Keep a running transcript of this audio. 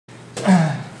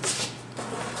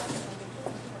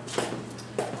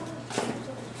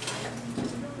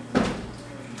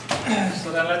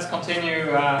so then let's continue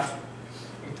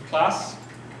with the class.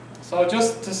 So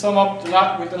just to sum up,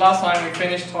 with the last time we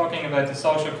finished talking about the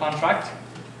social contract.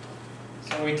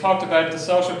 So we talked about the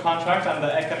social contract and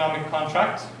the economic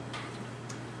contract.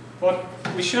 But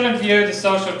we shouldn't view the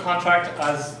social contract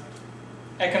as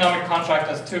economic contract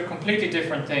as two completely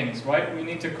different things, right? We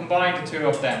need to combine the two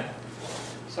of them.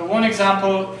 So one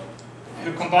example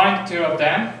who combined the two of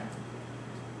them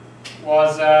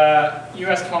was a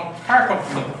US car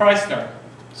company, Chrysler.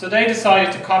 So they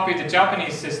decided to copy the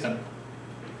Japanese system.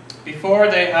 Before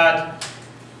they had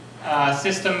a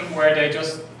system where they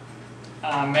just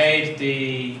made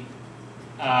the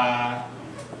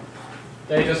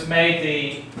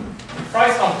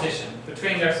price competition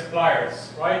between their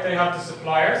suppliers, right? They have the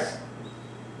suppliers,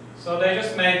 so they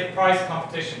just made the price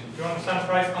competition. Do you understand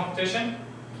price competition?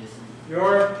 Yes.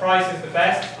 Your price is the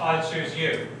best, I'll choose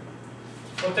you.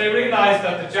 But they realized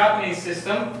that the Japanese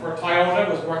system for Toyota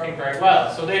was working very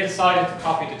well, so they decided to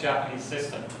copy the Japanese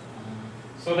system.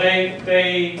 So they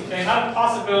had a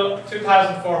possible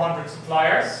 2,400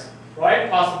 suppliers, right?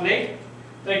 Possibly.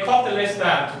 They cut the list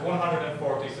down to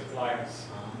 140 suppliers.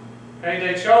 Okay,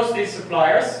 they chose these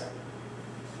suppliers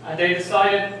and they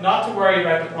decided not to worry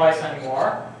about the price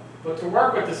anymore, but to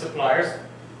work with the suppliers.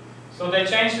 So they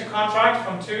changed the contract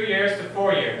from 2 years to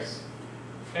 4 years.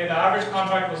 Okay, the average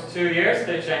contract was 2 years,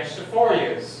 they changed to 4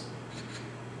 years.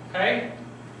 Okay?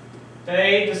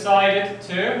 They decided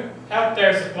to help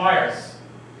their suppliers.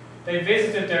 They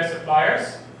visited their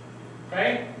suppliers.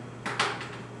 Okay?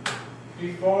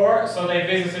 So they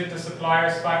visited the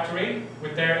supplier's factory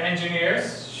with their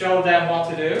engineers, showed them what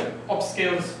to do,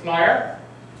 upskill the supplier.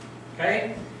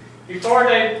 Okay? Before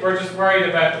they were just worried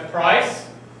about the price,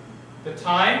 the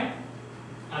time,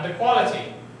 and the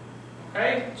quality.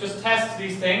 Okay? Just test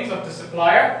these things of the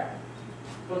supplier.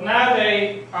 But now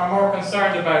they are more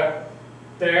concerned about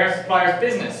their supplier's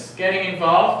business, getting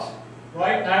involved.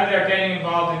 Right? Now they're getting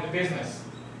involved in the business,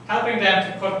 helping them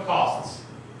to cut costs.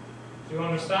 Do you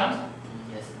understand?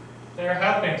 Yes. They're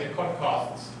helping to cut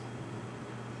costs.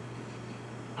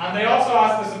 And they also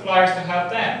ask the suppliers to help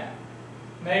them.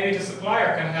 Maybe the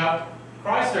supplier can help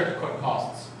Chrysler to cut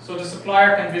costs. So the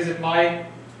supplier can visit my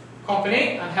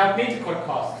company and help me to cut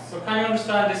costs. So can you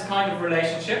understand this kind of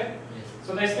relationship? Yes.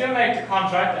 So they still make the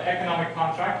contract, the economic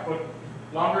contract, but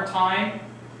longer time.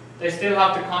 They still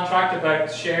have the contract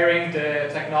about sharing the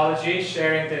technology,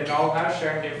 sharing the know-how,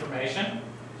 sharing the information.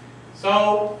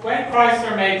 So when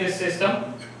Chrysler made this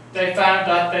system, they found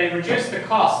that they reduced the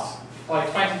cost by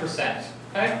 20%.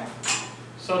 Okay?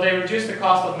 So they reduced the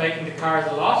cost of making the cars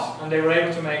a lot, and they were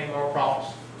able to make more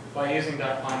profit by using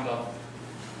that kind of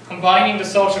combining the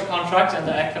social contract and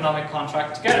the economic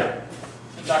contract together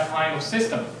in that kind of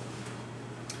system.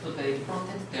 So they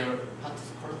protect their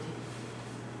parts quality.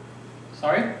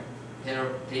 Sorry? They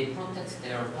protect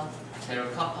their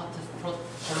car parts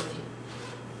quality.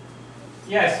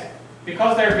 Yes,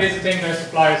 because they're visiting their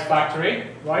supplier's factory,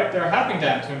 right? They're helping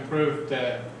them to improve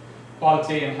the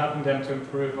quality and helping them to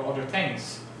improve other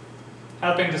things.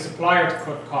 Helping the supplier to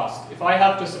cut cost. If I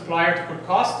help the supplier to cut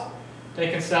cost,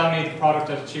 they can sell me the product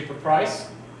at a cheaper price.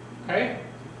 Okay?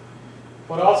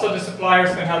 But also the suppliers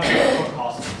can help me to cut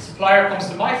costs. The supplier comes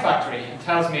to my factory and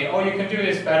tells me, oh, you can do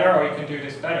this better or you can do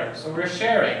this better. So we're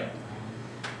sharing,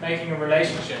 making a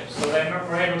relationship. So then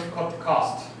we're able to cut the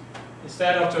cost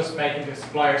instead of just making the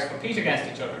suppliers compete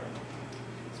against each other.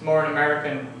 It's more an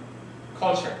American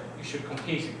culture. You should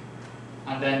compete.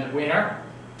 And then the winner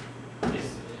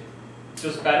is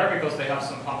just better because they have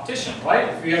some competition, right?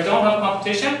 If you don't have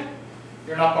competition,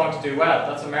 you're not going to do well.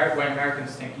 That's the way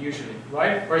Americans think usually,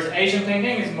 right? Whereas Asian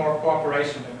thinking is more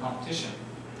cooperation than competition.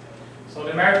 So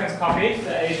the Americans copied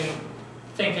the Asian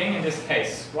thinking in this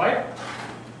case, right?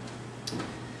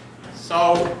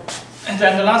 So, and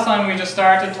then the last time we just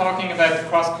started talking about the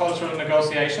cross-cultural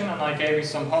negotiation, and I gave you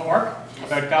some homework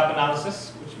about gap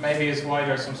analysis, which maybe is why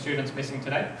there are some students missing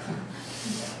today.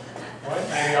 Right?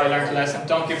 Maybe I learned a lesson.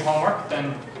 Don't give homework,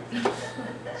 then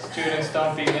students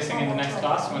don't be missing in the next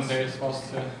class when they're supposed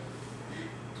to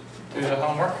do the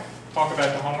homework. Talk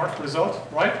about the homework result,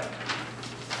 right?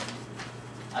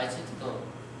 I checked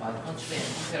my country and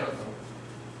compare to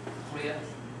Korea.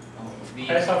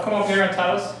 Okay, so come up here and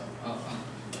tell us.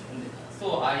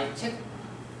 So I checked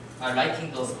my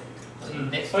liking those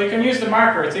index. So you can use the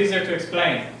marker, it's easier to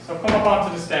explain. So come up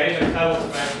onto the stage and tell us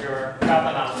about your gap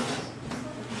analysis.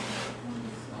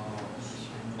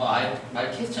 My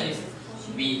question is,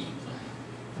 we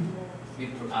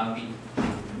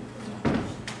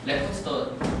left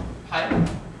the file.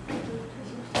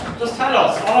 Just tell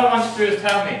us. All I want you to do is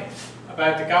tell me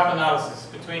about the gap analysis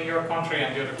between your country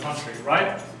and the other country,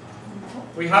 right?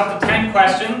 we have the 10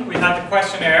 question, we had the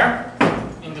questionnaire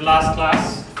in the last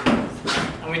class,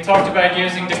 and we talked about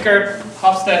using the Gert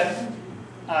Hofstede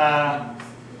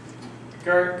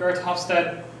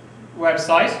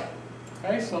website.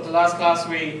 Okay, so the last class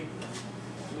we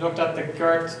looked at the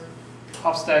Gert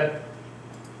Hofstede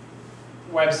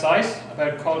website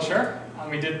about culture, and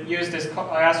we did use this.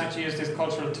 I asked you to use this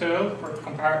cultural tool for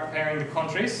comparing the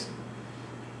countries.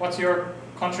 What's your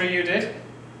country you did?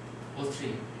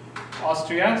 Austria.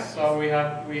 Austria. So we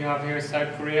have here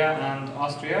South Korea and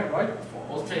Austria, right?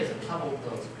 Austria is the top of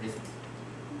the list.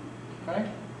 Okay.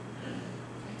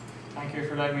 Thank you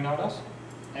for letting me know that.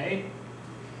 A.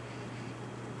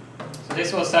 So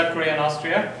this was South Korea and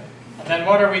Austria. And then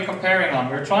what are we comparing on?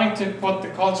 We're trying to put the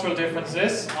cultural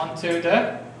differences onto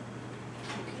the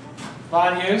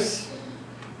values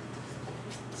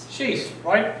sheet,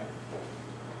 right?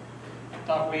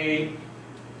 That we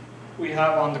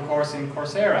have on the course in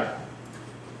Coursera.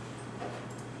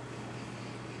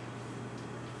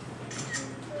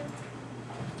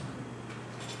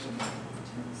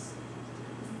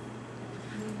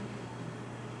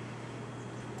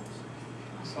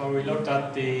 So we looked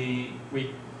at the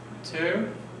week 2.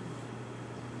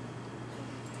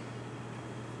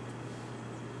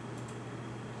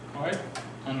 Right?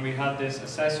 And we had this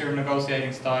assess your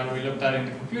negotiating style we looked at in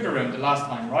the computer room the last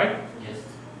time, right? Yes.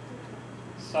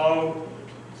 So,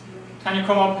 can you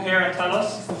come up here and tell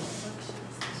us?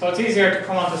 So it's easier to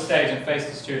come onto stage and face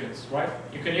the students, right?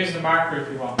 You can use the marker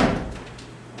if you want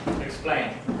to explain.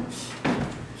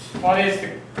 What is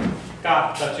the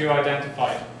gap that you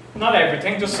identified? Not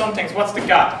everything, just some things. What's the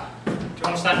gap? Do you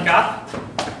understand gap?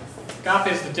 Gap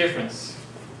is the difference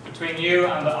between you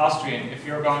and the Austrian if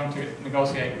you're going to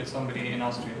negotiate with somebody in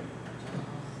Austria.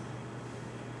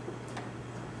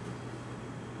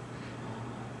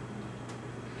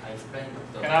 I explained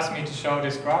the. You can ask me to show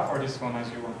this graph or this one as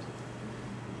you want.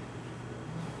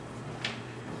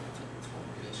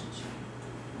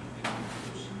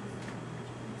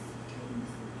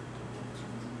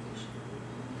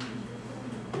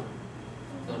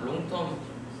 The long-term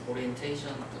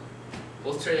orientation,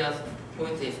 Australia's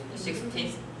point is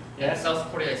 16, Yes. and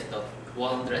South Korea is the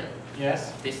 100.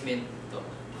 Yes. This means the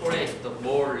Korea is the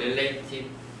more relative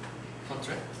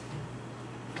contract.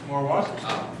 More what?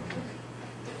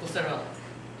 The Coursera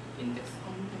index.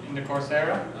 In the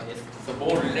Coursera? Yes, the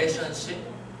more relationship.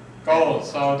 Goal.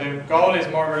 So the goal is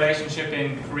more relationship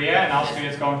in Korea, and Austria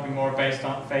is going to be more based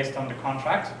on the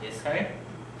contract. Yes. Okay.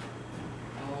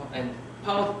 And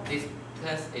power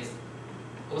distance is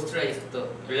Austria is the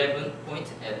 11 point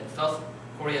and South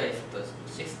Korea is the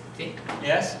 60.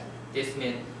 Yes. This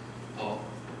means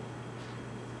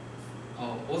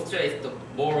Austria is the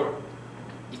more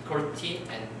equality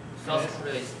and South Yes.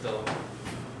 Korea is the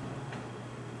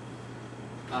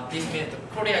this means the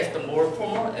Korea is the more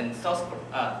formal and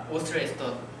Austria is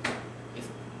the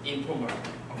informal.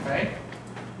 Okay.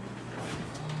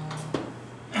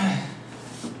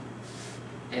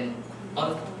 And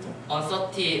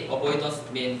uncertainty avoidance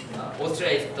means Austria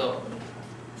is the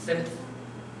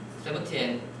 70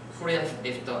 and Korea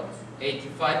is the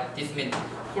 85. This means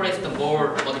Korea is the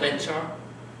more adventure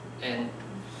and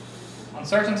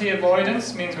Uncertainty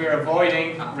avoidance means we're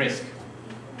avoiding risk.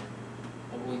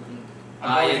 avoiding.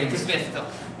 Avoiding. This means the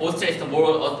Austria is the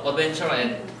more adventure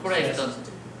and Korea is the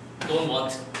don't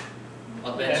want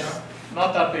adventure. Yes.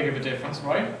 Not that big of a difference,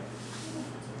 right?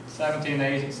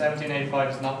 1785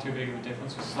 is not too big of a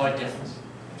difference, just a slight difference.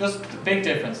 Just a big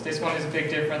difference. This one is a big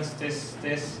difference. This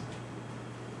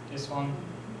one.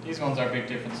 These ones are big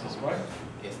differences, right?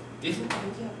 Yes.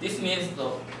 This means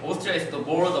the Austria is the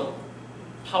more the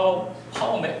power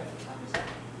map.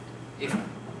 If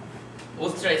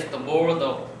Austria is the more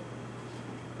the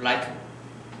like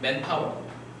manpower.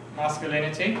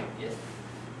 Masculinity. Yes.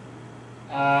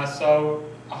 So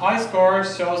a high score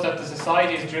shows that the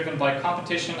society is driven by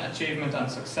competition, achievement, and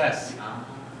success.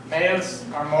 Males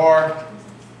are more,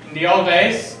 in the old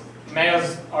days,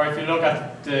 males, or if you look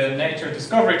at the Nature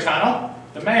Discovery Channel,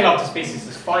 the male of the species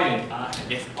is fighting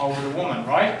Yes. over the woman,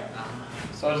 right?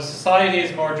 So the society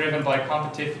is more driven by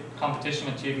competition,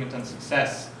 achievement, and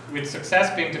success, with success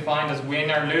being defined as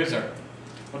win or loser.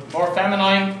 But more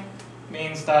feminine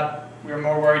means that we're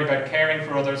more worried about caring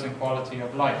for others and quality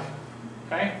of life.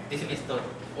 Okay? This means the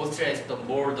Austria is the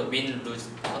more the win-lose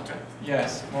contract.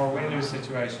 Yes, more win-lose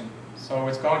situation. So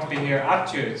it's going to be here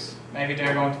attitudes. Maybe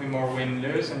they're going to be more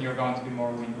win-lose and you're going to be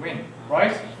more win-win,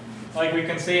 right? Like we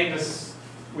can see in this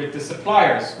with the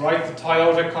suppliers, right? The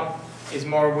Toyota is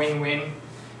more win-win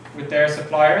with their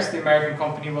suppliers. The American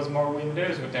company was more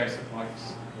win-lose with their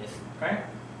suppliers. Yes. Okay?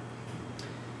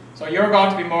 So you're going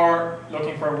to be more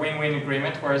looking for a win-win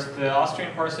agreement, whereas the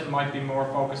Austrian person might be more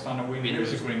focused on a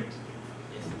win-lose agreement.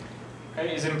 Yes.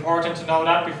 Okay, is it important to know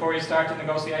that before you start the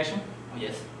negotiation? Oh,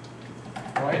 yes.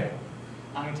 Right.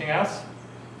 Anything else?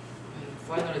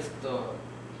 Finally, is the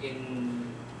indulgence.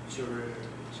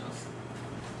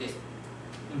 This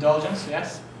Indulgence,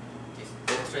 yes.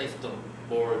 Austria is the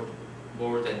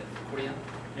more than Korea.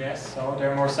 Yes, so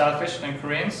they're more selfish than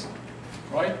Koreans,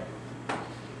 right?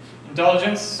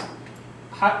 Indulgence.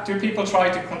 Do people try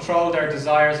to control their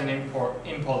desires and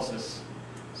impulses?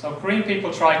 So Korean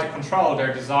people try to control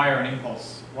their desire and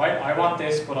impulse, right? I want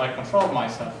this, but I control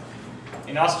myself.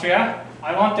 In Austria,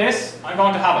 I want this, I'm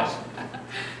going to have it.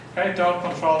 Okay, don't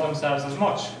control themselves as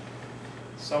much.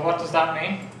 So what does that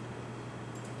mean?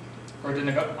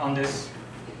 On this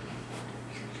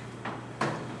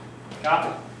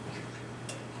gap.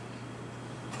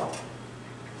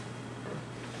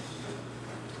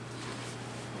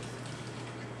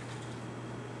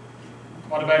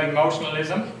 What about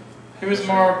emotionalism? Who's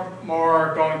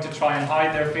more going to try and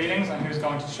hide their feelings, and who's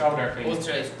going to show their feelings?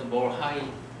 Austria is the more high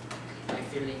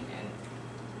feeling, and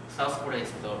South Korea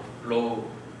is the low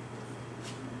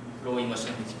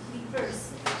emotion.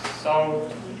 Reverse. So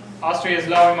Austria is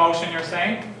low emotion, you're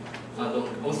saying? No,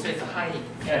 Austria is high.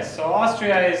 Yes, so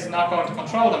Austria is not going to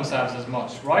control themselves as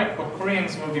much, right? But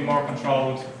Koreans will be more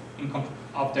controlled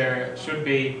should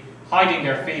be hiding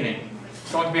their feeling.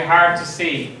 It's going to be hard to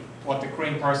see what the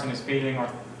Korean person is feeling, or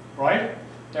right?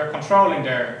 They're controlling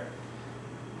their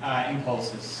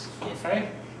impulses, okay?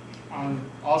 And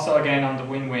also again on the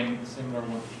win-win, similar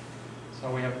one. So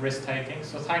we have risk-taking.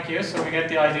 So thank you. So we get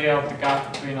the idea of the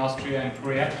gap between Austria and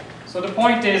Korea. So the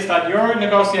point is that you're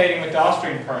negotiating with the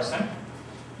Austrian person.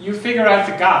 You figure out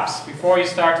the gaps before you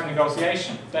start the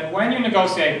negotiation. Then when you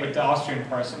negotiate with the Austrian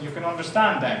person, you can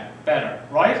understand them better,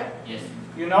 right? Yes.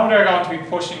 You know they're going to be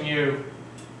pushing you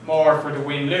more for the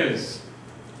win-lose,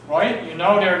 right? You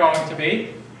know they're going to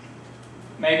be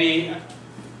maybe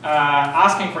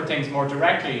asking for things more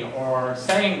directly, or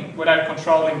saying without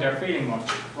controlling their feeling much,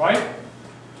 right?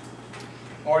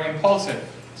 Or impulsive.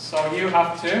 So you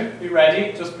have to be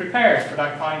ready, just prepared for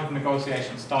that kind of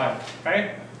negotiation style,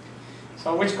 okay?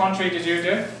 So which country did you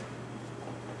do?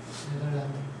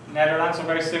 Netherlands. Netherlands, so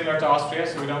very similar to Austria,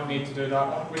 so we don't need to do that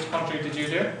one. Which country did you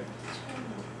do?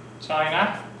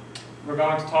 China. We're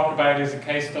going to talk about it as a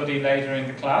case study later in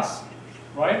the class,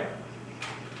 right?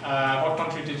 What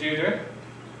country did you do?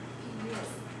 US.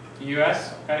 The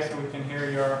US. Okay, so we can hear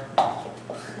your. Up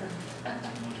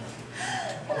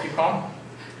you come.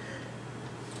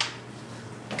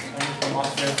 From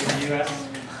Austria to the US.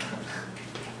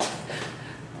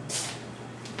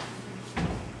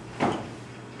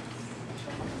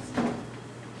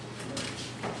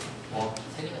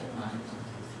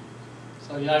 So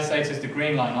the United States is the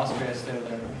green line, Austria is still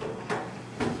there.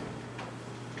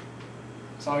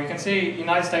 So you can see the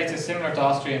United States is similar to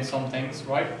Austria in some things,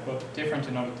 right? But different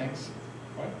in other things,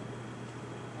 right?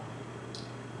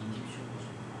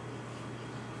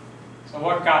 So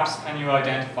what gaps can you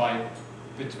identify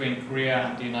between Korea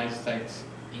and the United States?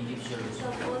 The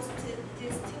most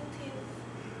distinctive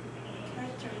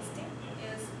characteristic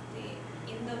is the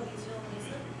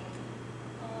individualism.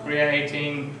 Korea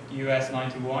 18, US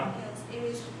 91. Yes, it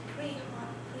is pretty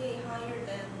higher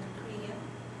than Korea.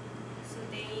 So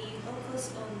they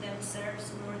focus on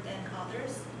themselves more than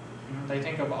others. They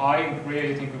think of I, in Korea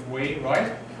you think of we, right?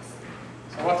 Yes.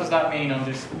 So what does that mean on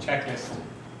this checklist?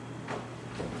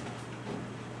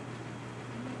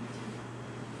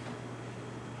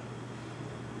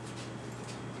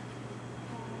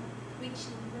 Which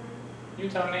number? You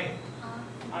tell me.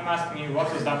 I'm asking you,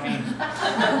 what does that mean?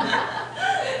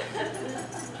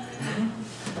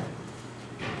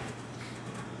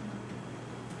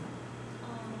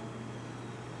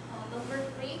 Number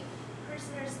 3,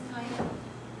 prisoners time.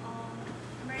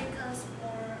 Americans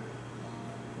more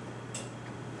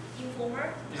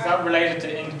informer. Is that related to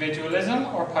individualism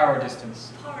or power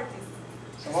distance? Power distance.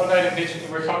 So what about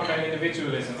we're talking about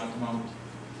individualism at the moment.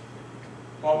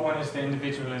 What one is the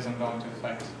individualism going to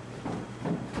affect?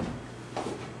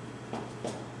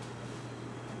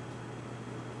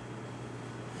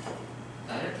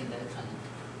 Direct, indirect 아니야?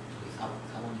 저기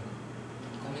 4번이고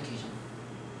communication.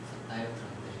 Direct,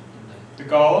 indirect. The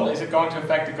goal, is it going to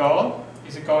affect the goal?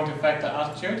 Is it going to affect the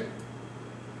attitude?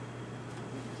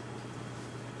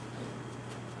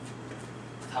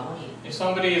 4번이 If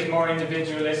somebody is more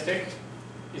individualistic,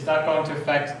 is that going to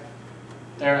affect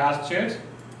their attitude? Yes.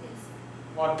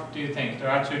 What do you think? Their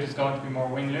attitude is going to be more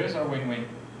win-lose or win-win?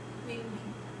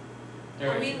 Win-win.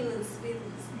 Their Win-lose.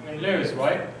 Win-lose. win-lose,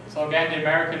 right? So again, the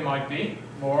American might be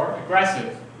more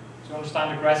aggressive, you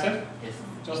understand aggressive? Yes.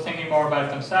 Just thinking more about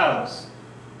themselves.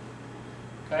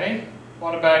 Okay?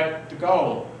 What about the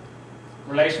goal?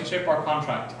 Relationship or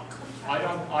contract?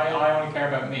 I only care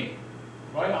about me.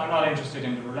 Right? I'm not interested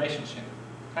in the relationship.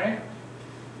 Okay?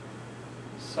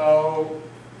 So,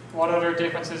 what other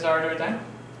differences are there then?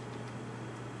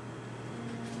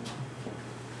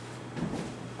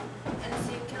 As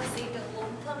you can see, the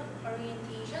long-term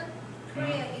orientation,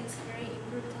 Korea is very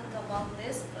important about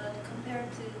this, but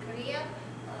compared to Korea,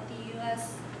 the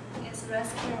US is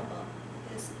less care about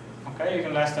this. Okay,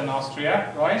 even less than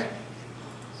Austria, right?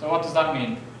 So what does that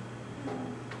mean?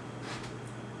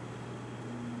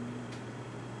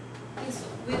 This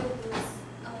will lose.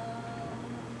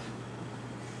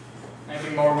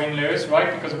 Maybe more win-lose,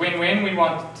 right? Because win-win, we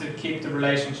want to keep the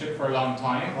relationship for a long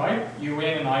time, right? You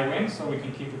win and I win, so we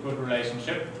can keep a good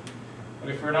relationship. But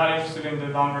if we're not interested in the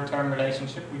longer-term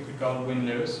relationship, we could go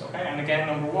win-lose, okay? And again,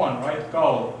 number one, right?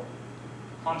 Goal.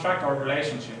 Contract or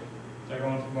relationship. They're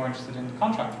going to be more interested in the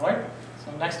contract, right?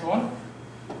 So next one.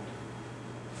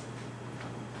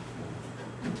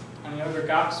 Any other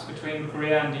gaps between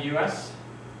Korea and the US?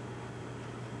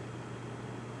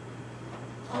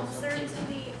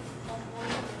 Uncertainty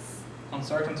avoidance.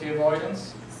 Uncertainty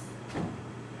avoidance.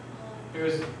 Who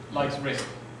likes risk?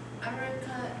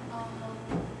 America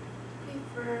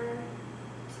prefer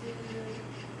to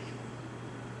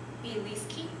be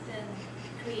risky than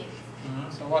Korea.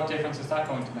 So what difference is that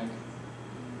going to make?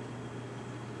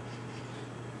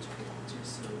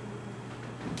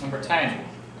 Number 10,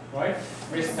 right?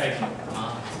 Risk taking.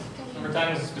 Number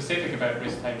 10 is specific about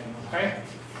risk taking, okay?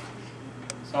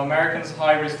 So Americans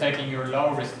high risk taking, you're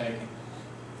low risk taking.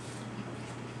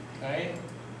 Okay?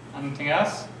 Anything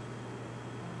else?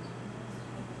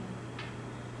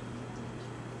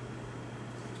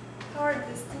 Power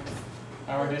distance.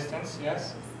 Power distance,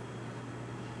 yes.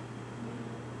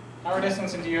 Power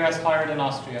distance in the US higher than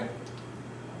Austria.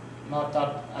 Not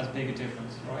that as big a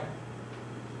difference, right?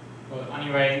 But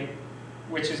anyway,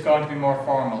 which is going to be more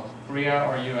formal, Korea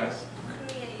or US?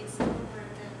 Korea is lower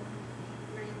than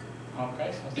America.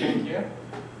 Okay, so thank you.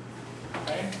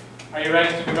 Okay. Are you ready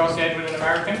to negotiate with an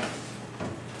American? I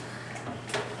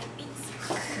think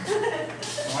so.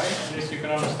 Right, at least you can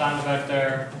understand about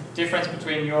their difference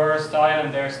between your style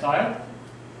and their style.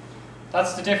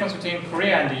 That's the difference between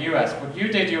Korea and the US, but you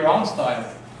did your own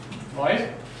style,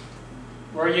 right?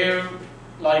 Were you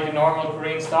like a normal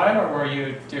Korean style or were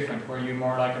you different? Were you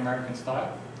more like American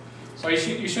style? So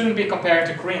you shouldn't be comparing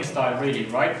to Korean style really,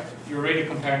 right? You're really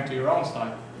comparing to your own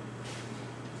style.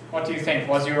 What do you think?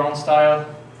 Was your own style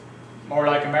more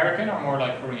like American or more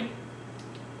like Korean?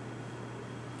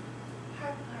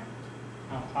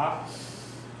 Half.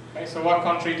 Half. Okay, so what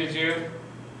country did you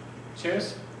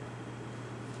choose?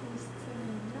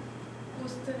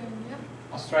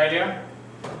 Australia,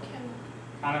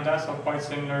 Canada, so quite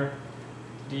similar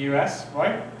to the US,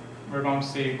 right? We're going to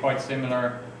see quite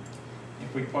similar,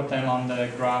 if we put them on the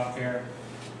graph here,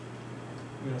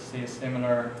 we'll see a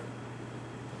similar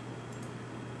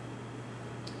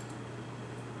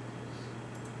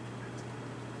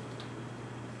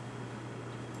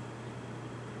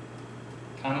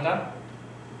Canada.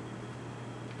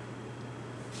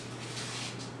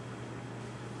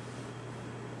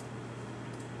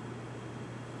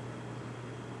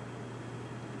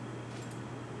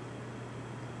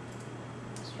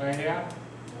 Australia,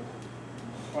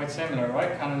 quite similar,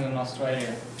 right? Canada and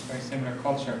Australia, very similar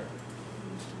culture.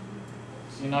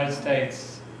 The United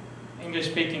States,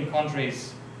 English-speaking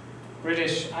countries,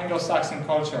 British, Anglo-Saxon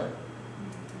culture.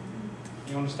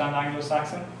 You understand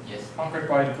Anglo-Saxon? Yes. Conquered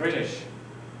by the British.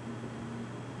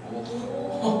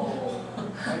 Oh.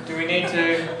 Do we need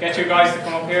to get you guys to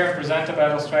come up here and present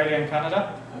about Australia and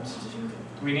Canada?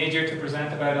 Do we need you to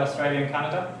present about Australia and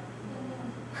Canada?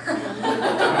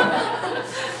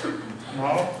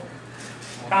 No?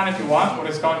 Can if you want, but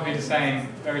it's going to be the same,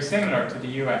 very similar to the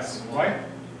US, right?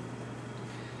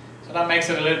 So that makes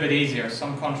it a little bit easier.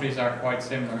 Some countries are quite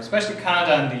similar, especially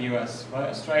Canada and the US, right?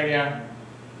 Australia,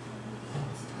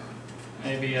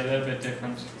 maybe a little bit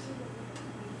different.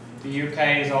 The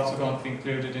UK is also going to be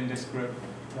included in this group,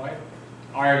 right?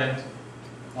 Ireland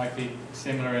might be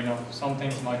similar enough. Some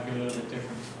things might be a little bit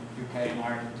different from UK and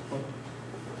Ireland. But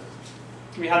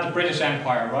we had the British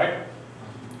Empire, right?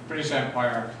 British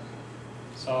Empire.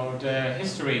 So the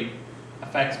history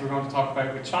effects we're going to talk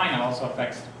about with China also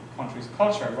affects the country's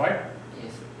culture, right?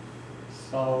 Yes.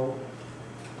 So,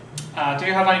 do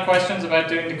you have any questions about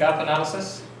doing the gap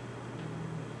analysis?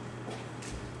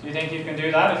 Do you think you can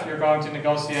do that if you're going to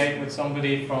negotiate with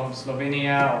somebody from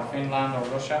Slovenia or Finland or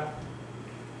Russia?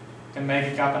 You can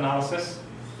make a gap analysis,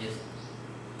 Yes.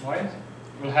 right?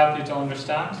 will help you to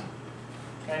understand.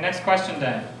 Okay, next question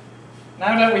then.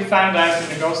 Now that we found out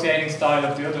the negotiating style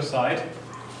of the other side,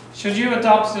 should you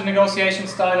adopt the negotiation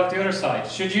style of the other side?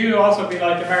 Should you also be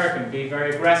like American, be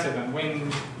very aggressive and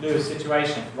win-lose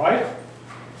situation, right?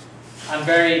 And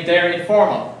they're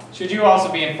informal. Should you also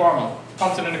be informal?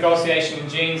 Come to the negotiation in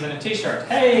jeans and a t-shirt.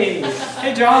 Hey!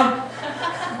 Hey, John!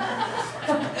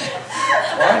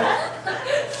 Right?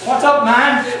 What's up,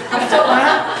 man? What's up,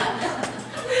 man?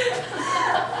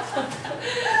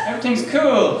 Everything's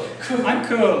cool. I'm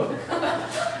cool.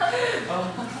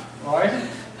 Right?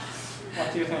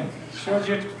 What do you think? Should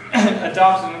you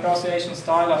adopt the negotiation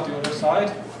style of the other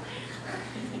side?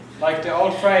 Like the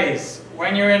old phrase,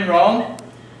 when you're in Rome,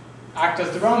 act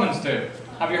as the Romans do.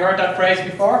 Have you heard that phrase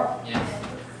before? Yes.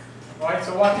 Right,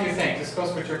 so what do you think?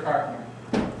 Discuss with your partner.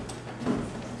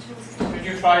 Should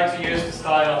you try to use the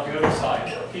style of the other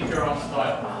side? Keep your own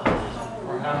style.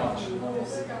 Or how much?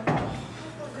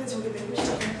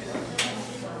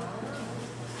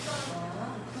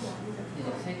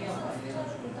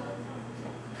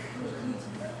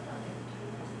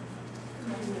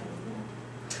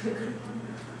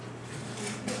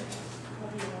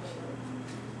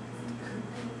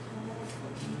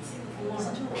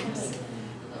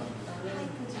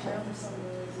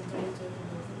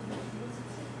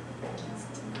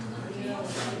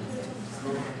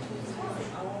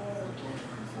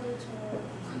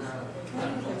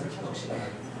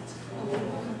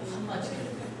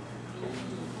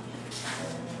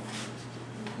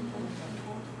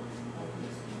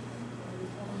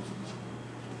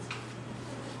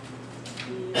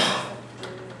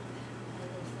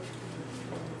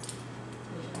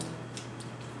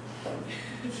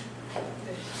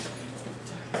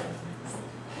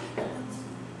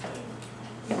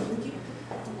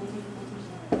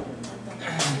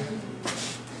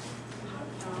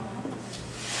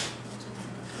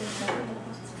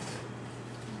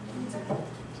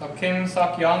 So Kim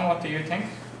Sok-young, what do you think?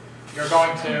 You're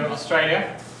going to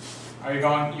Australia. Are you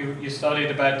going? You studied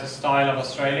about the style of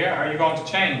Australia. Are you going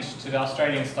to change to the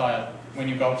Australian style when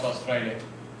you go to Australia,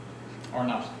 or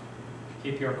not?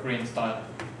 Keep your Korean style.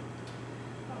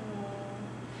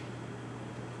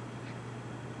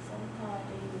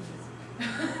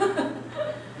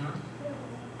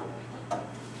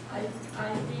 I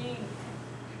think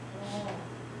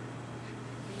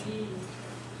we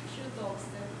should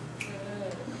accept the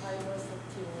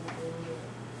diversity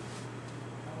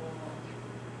of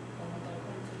another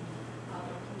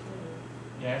country.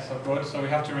 Yeah, so good. So we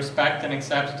have to respect and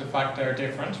accept the fact they're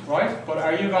different, right? But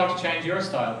are you going to change your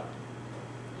style?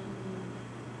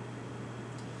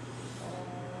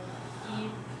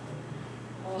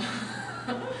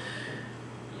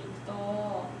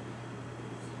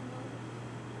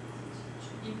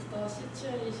 If the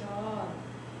situation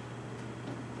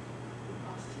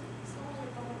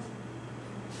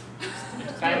It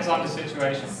depends on the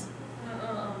situation.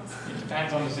 It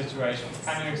depends on the situation.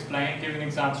 Can you explain? Give an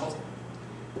example.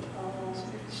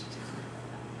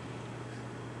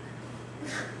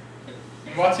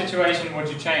 In what situation would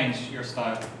you change your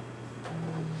style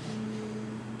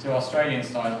to Australian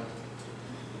style?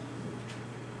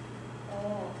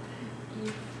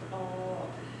 if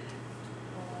all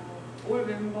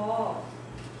member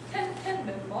 10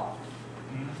 member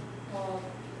Mm.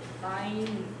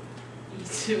 9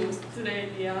 is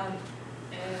Australian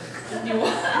and only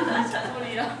one is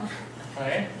Korean.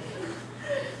 Okay.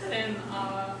 Then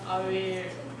I will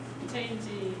change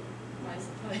my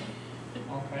style.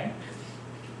 Okay.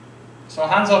 So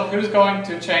hands up, who's going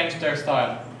to change their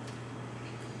style?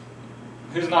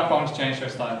 Who's not going to change their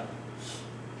style?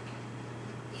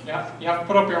 Yeah, you have to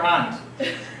put up your hand.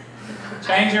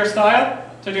 Change your style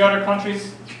to the other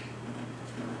countries.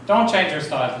 Don't change your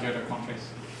style to the other countries.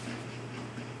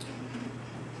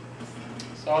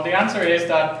 So the answer is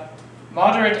that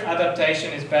moderate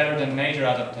adaptation is better than major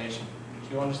adaptation.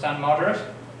 Do you understand moderate?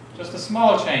 Just a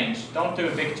small change, don't do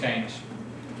a big change.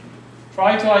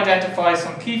 Try to identify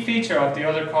some key feature of the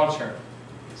other culture.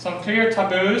 Some clear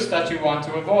taboos that you want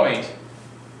to avoid.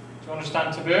 Do you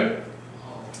understand taboo?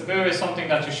 Taboo is something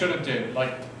that you shouldn't do,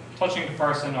 like touching the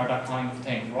person or that kind of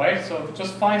thing, right? So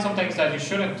just find some things that you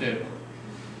shouldn't do.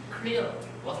 Clear.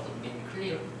 What's the meaning?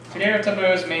 Clear. Clear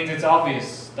taboos means it's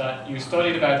obvious that you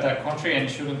studied about that country and you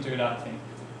shouldn't do that thing.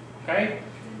 Okay?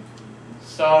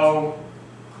 So,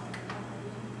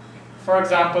 for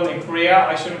example, in Korea,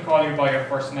 I shouldn't call you by your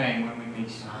first name when we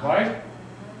meet, right?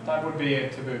 That would be a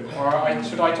taboo. Or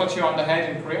should I touch you on the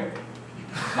head in Korea?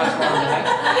 Touch you on the head?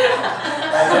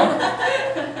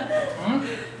 Hmm?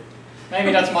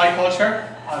 Maybe that's my culture.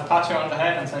 I'll pat you on the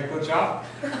head and say good job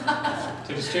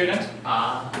to the student.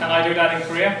 아, Can I do that in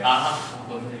Korea?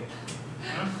 뭔데?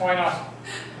 Why not?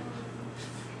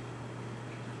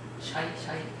 샤이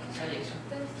액션.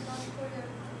 That's not Korean.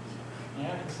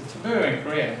 Yeah, it's a taboo in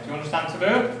Korea. Do you understand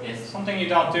taboo? Yes. Something you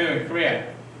don't do in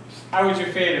Korea. How would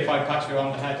you feel if I pat you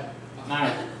on the head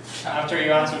now, after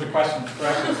you answered the question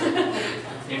correctly?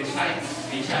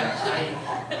 샤이.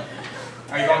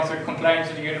 Are you going to complain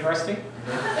to the university?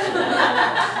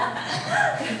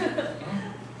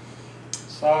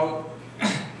 So,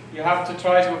 you have to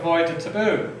try to avoid the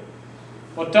taboo.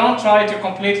 But don't try to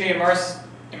completely immerse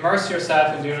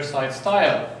yourself in the other side's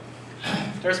style.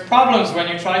 There's problems when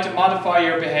you try to modify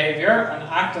your behavior and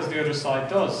act as the other side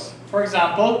does. For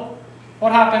example,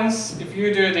 what happens if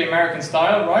you do the American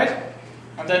style, right?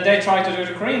 And then they try to do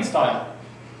the Korean style.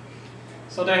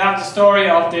 So they have the story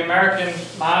of the American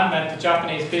man met the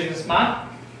Japanese businessman.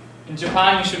 In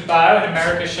Japan you should bow, in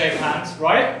America shake hands,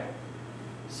 right?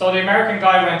 So the American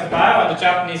guy went to bow and the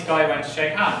Japanese guy went to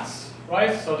shake hands,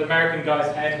 right? So the American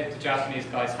guy's head hit the Japanese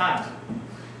guy's hand.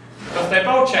 Because they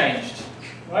both changed,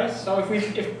 right? So if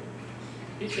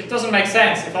it doesn't make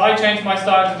sense. If I change my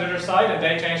style to the other side and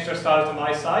they change their style to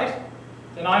my side,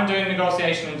 then I'm doing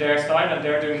negotiation in their style and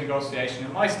they're doing negotiation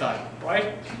in my style,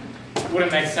 right? It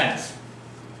wouldn't make sense.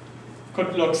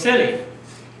 Could look silly,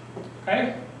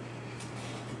 okay?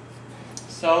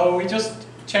 So we just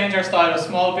change our style a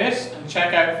small bit and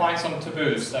find some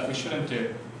taboos that we shouldn't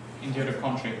do in the other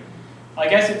country. I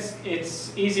guess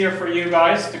it's easier for you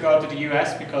guys to go to the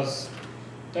US because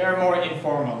they're more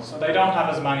informal, so they don't have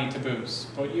as many taboos.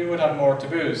 But you would have more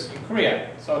taboos in Korea,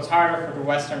 so it's harder for the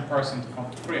Western person to come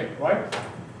to Korea, right?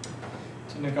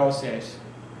 To negotiate.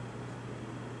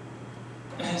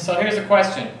 So here's a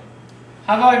question.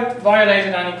 Have I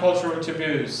violated any cultural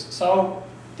taboos? So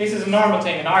this is a normal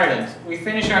thing in Ireland. We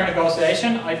finish our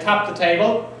negotiation, I tap the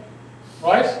table,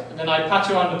 right? And then I pat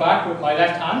you on the back with my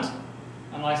left hand,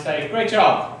 and I say, great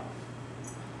job.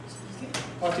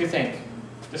 What do you think?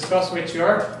 Discuss with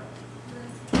your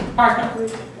partner.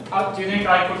 Do you think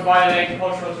I could violate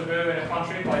cultural taboo in a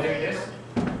country by doing this?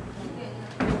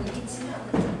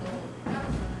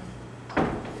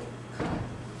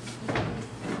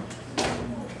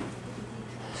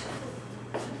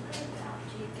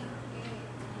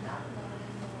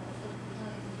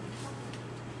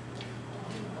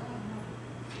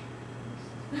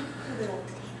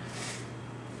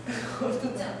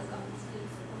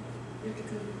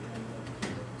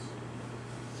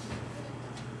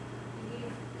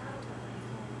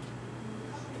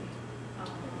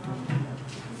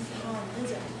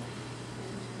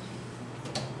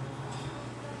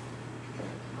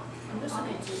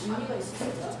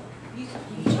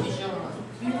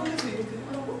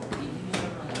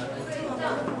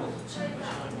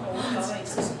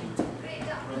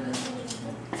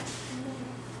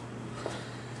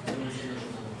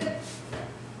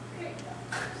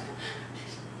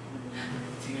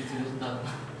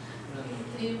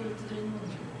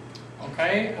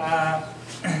 Okay.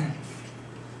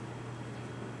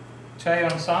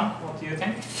 Chaeyeon-san, what do you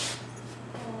think?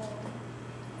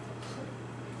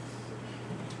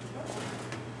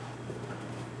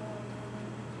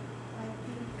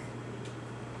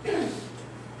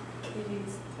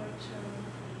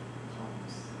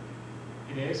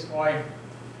 It is. Why?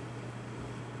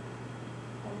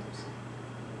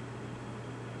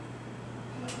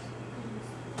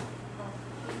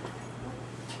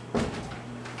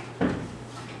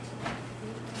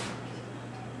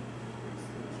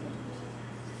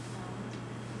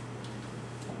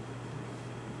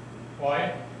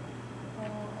 Why? I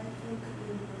think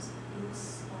it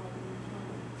looks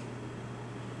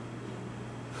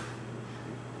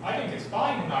I think it's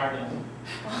fine in Ireland.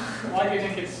 Why do you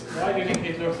think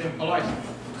it looks impolite?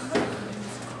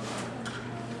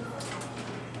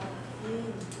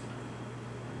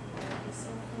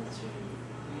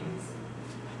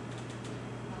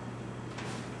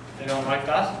 They don't like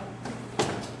that?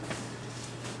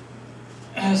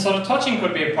 So the touching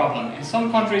could be a problem. In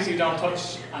some countries you don't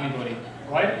touch anybody,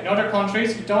 right? In other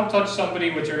countries you don't touch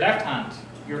somebody with your left hand,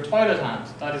 your toilet hand.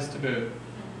 That is taboo.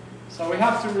 So we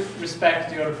have to respect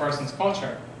the other person's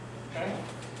culture. Okay?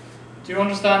 Do you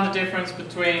understand the difference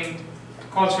between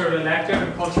cultural elective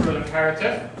and cultural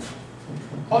imperative?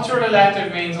 Cultural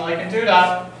elective means I can do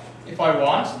that if I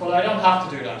want, but I don't have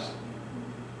to do that.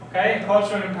 Okay? And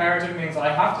cultural imperative means I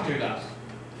have to do that.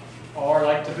 Or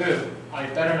like taboo, I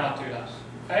better not do that.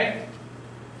 Okay?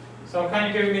 So can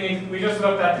you give me, we just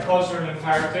looked at the cultural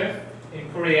imperative in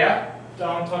Korea.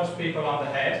 Don't touch people on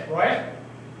the head, right?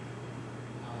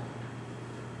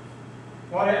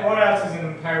 What else is an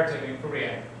imperative in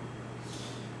Korea?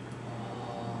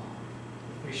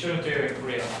 We shouldn't do in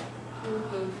Korea.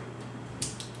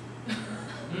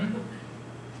 Hmm?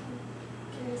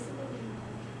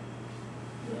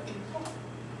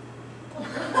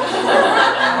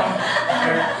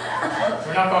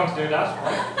 We're not going to do that,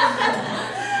 right?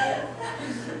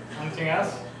 Anything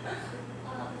else?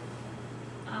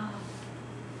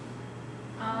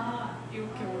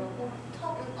 이렇게 뭐라고?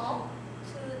 Talk up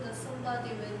to the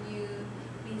somebody when you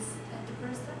miss that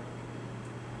person.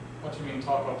 What do you mean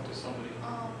talk up to somebody?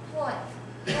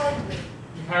 Politely.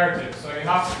 Imperative. So you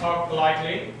have to talk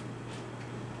politely.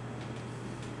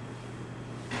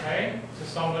 Okay, to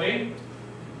somebody,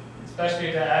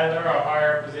 especially the elder or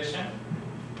higher position.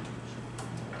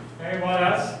 Okay, what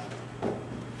else?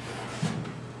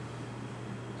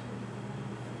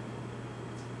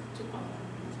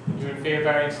 You would feel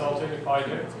very insulted if I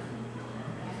do.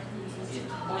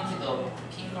 Point the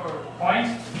finger.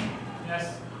 Point?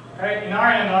 Yes. Okay, in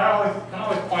Ireland I can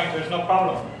always point, there's no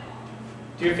problem.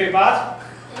 Do you feel bad?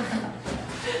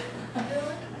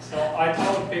 So I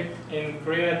told people in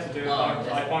Korea to do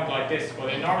I point like this,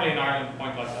 but normally in Ireland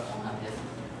point like that.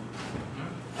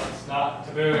 That's not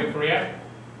taboo in Korea.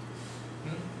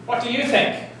 What do you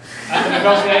think at the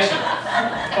negotiation?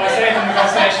 If I say at the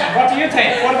negotiation, what do you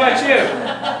think? What about you?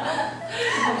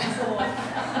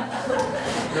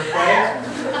 You're afraid?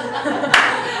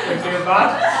 You feel bad?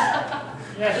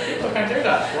 Yes, people can do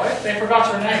that, right? They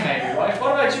forgot your name maybe, right?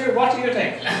 What about you? What do you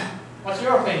think? What's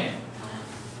your opinion?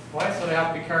 Right, so they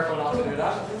have to be careful not to do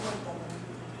that.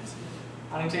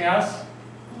 Anything else?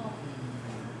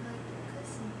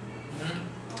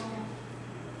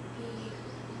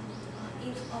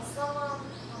 If someone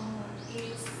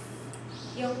is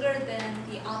younger than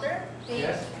the other, they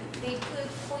could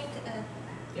point at.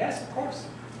 Yes, of course.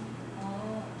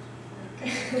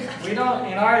 We don't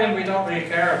in Ireland. We don't really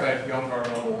care about younger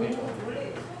or older people.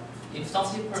 If some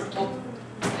people talk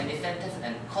any sentence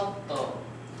and cut the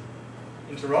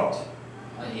Interrupt.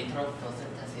 interrupt the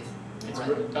sentences.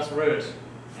 That's rude.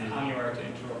 Anywhere to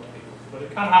interrupt people, but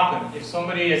it can happen if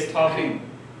somebody is talking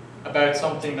about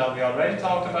something that we already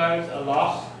talked about a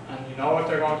lot, and you know what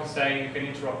they're going to say. You can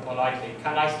interrupt politely.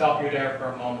 Can I stop you there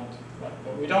for a moment? Right.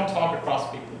 But we don't talk across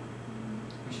people.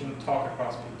 We shouldn't talk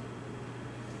across people.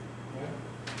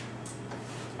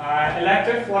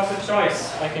 Elective, what's the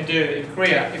choice I can do in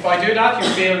Korea? If I do that, you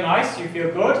feel nice, you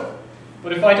feel good.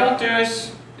 But if I don't do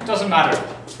it, it doesn't matter.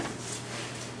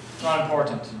 It's not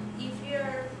important. If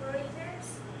you're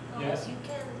foreigners, Yes. you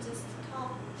can just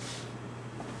talk.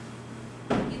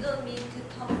 You don't need to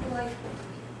talk politely.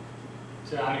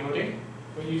 To anybody?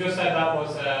 But you just said that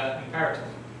was imperative.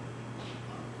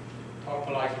 Talk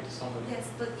politely to somebody. Yes,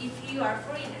 but if you are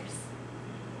foreigners.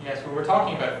 Yes, but we're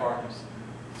talking about foreigners.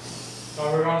 So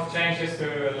we're going to change this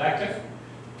to elective.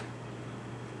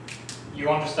 You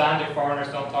understand if foreigners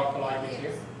don't talk politely to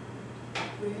you?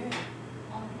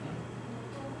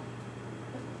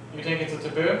 You think it's a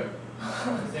taboo?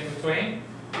 It's in between?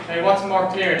 Okay, what's more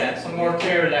clear then? Some more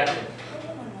clear elective.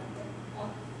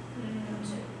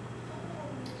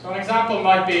 So an example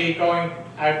might be going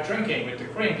out drinking with the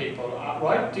Korean people,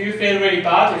 right? Do you feel really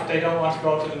bad if they don't want to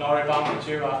go to the Noraebang with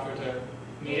you after the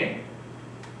meeting?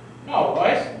 No,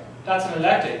 right? That's an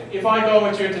elective. If I go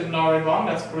with you to the Noraebang,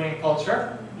 that's Korean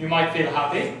culture, you might feel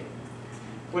happy.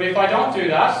 But if I don't do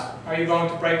that, are you going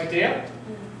to break the deal?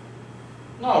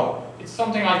 No, it's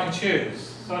something I can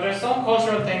choose. So there's some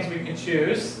cultural things we can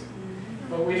choose,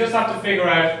 but we just have to figure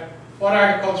out what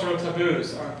are the cultural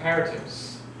taboos or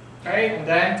imperatives. Okay, and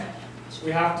then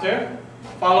we have to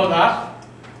follow that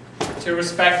to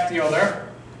respect the other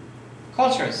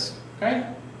cultures. Okay?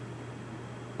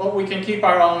 But we can keep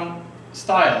our own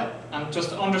style and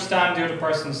just understand the other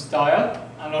person's style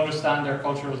and understand their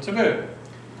cultural taboo.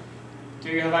 Do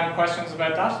you have any questions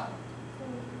about that?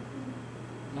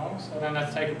 No? So then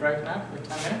let's take a break now for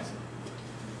 10 minutes.